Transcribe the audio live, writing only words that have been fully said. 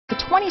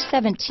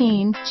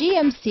2017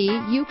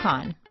 GMC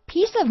Yukon.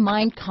 Peace of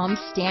mind comes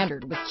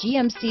standard with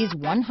GMC's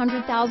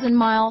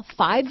 100,000-mile,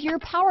 5-year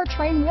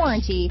powertrain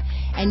warranty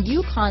and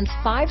Yukon's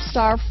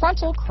 5-star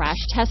frontal crash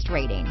test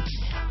rating.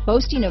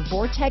 Boasting a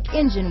Vortec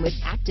engine with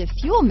active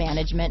fuel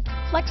management,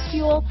 flex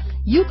fuel,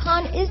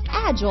 Yukon is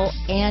agile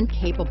and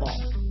capable.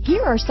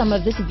 Here are some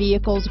of this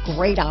vehicle's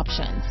great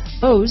options: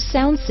 Bose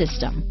sound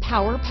system,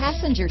 power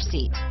passenger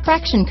seat,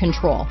 traction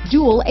control,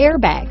 dual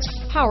airbags,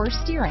 power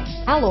steering,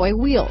 alloy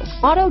wheels,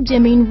 auto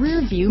dimming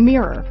rear view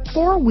mirror,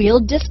 4-wheel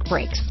disc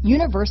brakes,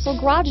 universal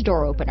garage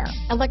door opener,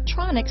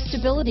 electronic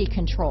stability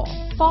control,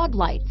 fog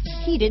lights,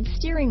 heated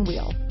steering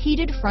wheel,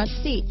 heated front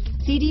seats,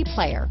 CD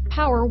player,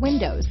 power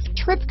windows,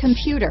 trip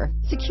computer,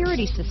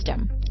 security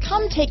system.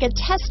 Come take a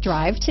test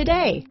drive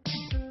today.